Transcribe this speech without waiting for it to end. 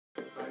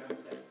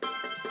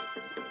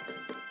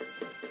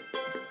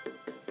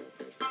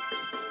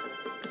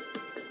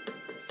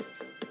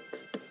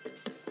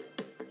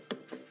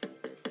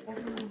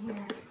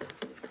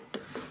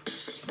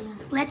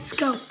Let's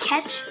go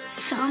catch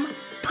some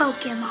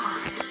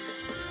Pokemon.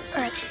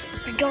 Alright,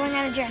 we're going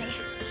on a journey.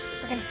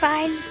 We're gonna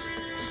find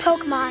some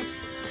Pokemon.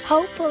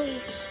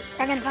 Hopefully,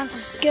 we're gonna find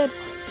some good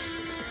ones.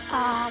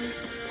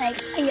 I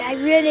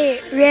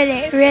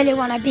really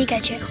want a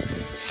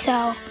Pikachu.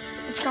 So,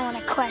 let's go on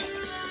a quest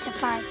to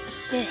find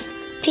this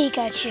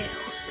Pikachu.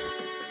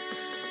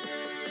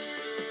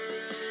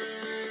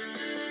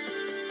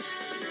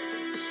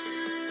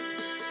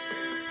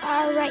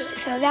 Alright,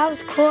 so that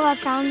was cool. I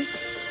found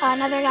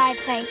another guy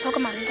playing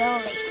Pokemon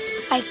Go.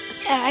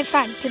 I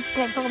find people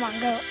playing Pokemon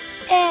Go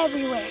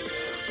everywhere.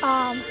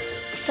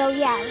 So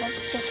yeah,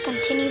 let's just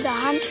continue the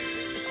hunt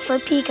for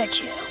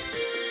Pikachu.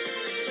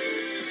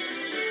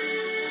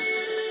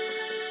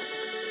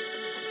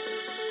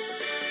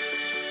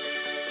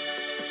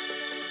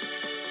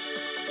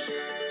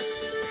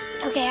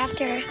 Okay,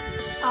 after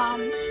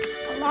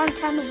a long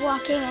time of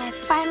walking, I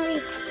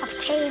finally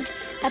obtained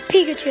a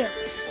Pikachu.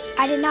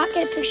 I did not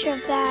get a picture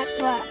of that,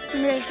 but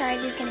I'm really sorry.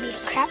 There's going to be a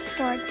crap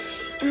story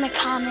in the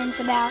comments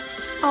about,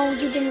 oh,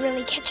 you didn't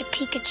really catch a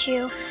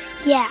Pikachu.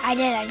 Yeah, I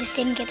did. I just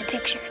didn't get the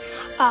picture.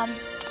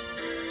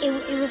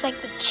 It was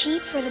like the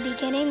cheat for the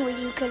beginning where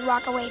you could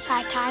walk away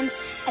 5 times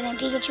and then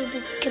Pikachu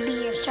could be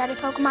your starting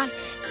Pokemon.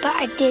 But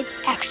I did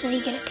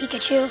actually get a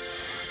Pikachu.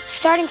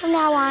 Starting from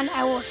now on,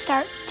 I will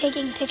start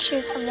taking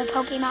pictures of the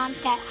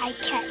Pokemon that I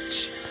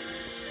catch.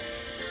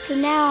 So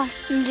now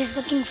I'm just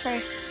looking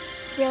for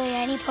really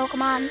any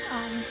Pokemon.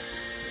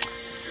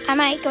 I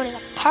might go to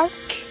the park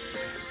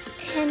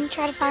and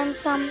try to find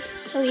some.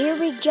 So here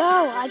we go.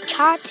 I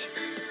caught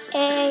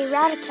a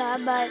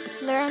Rattata, but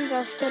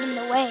Lorenzo stood in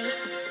the way,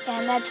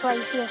 and that's why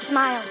you see a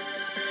smile.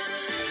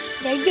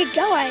 There you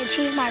go. I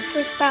achieved my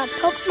first wild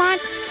Pokemon,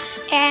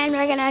 and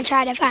we're gonna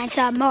try to find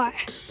some more.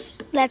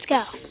 Let's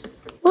go.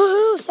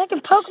 Woohoo!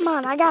 Second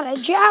Pokemon. I got a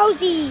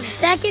Drowsy.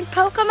 Second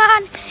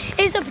Pokemon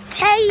is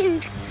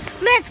obtained.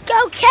 Let's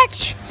go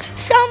catch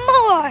some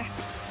more.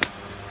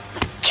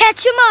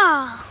 Catch them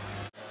all.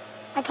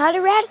 I caught a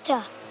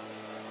Rattata.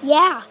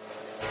 Yeah.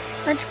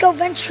 Let's go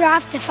venture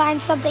off to find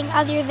something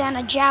other than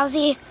a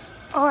Drowsy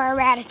or a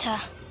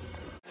Rattata.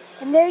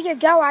 And there you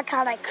go. I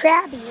caught a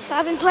Krabby. So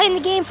I've been playing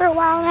the game for a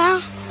while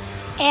now,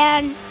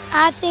 and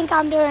I think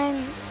I'm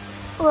doing,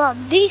 well,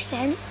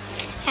 decent,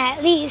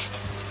 at least.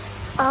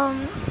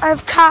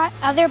 I've caught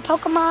other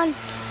Pokemon,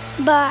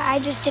 but I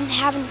just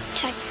haven't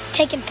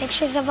taken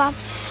pictures of them,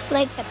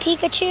 like the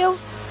Pikachu.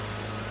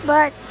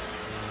 But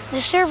the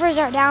servers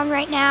are down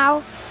right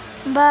now.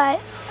 But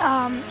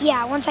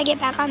yeah, once I get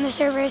back on the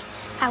servers,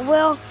 I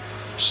will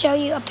show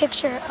you a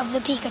picture of the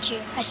Pikachu.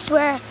 I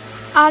swear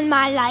on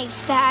my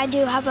life that I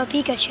do have a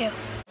Pikachu.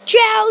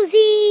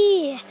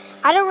 Drowsy!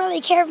 I don't really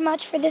care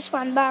much for this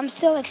one, but I'm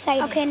still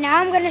excited. Okay, now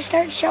I'm going to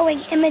start showing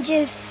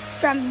images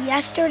from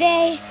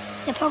yesterday,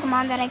 the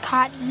Pokemon that I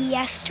caught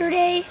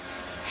yesterday.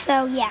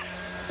 So yeah,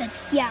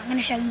 I'm going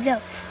to show you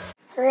those.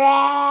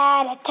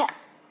 Rattata.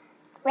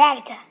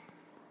 Rattata.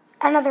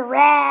 Another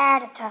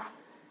Rattata.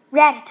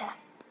 Rattata.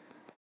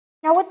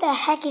 Now what the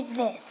heck is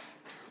this?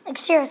 Like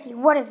seriously,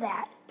 what is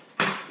that?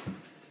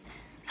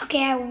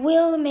 Okay, I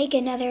will make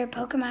another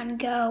Pokemon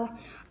Go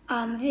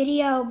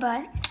video,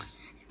 but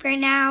right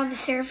now the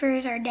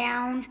servers are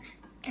down,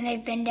 and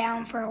they've been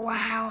down for a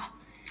while.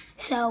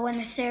 So when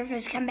the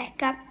servers come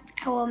back up,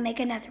 I will make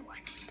another one.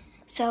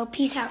 So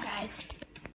peace out, guys.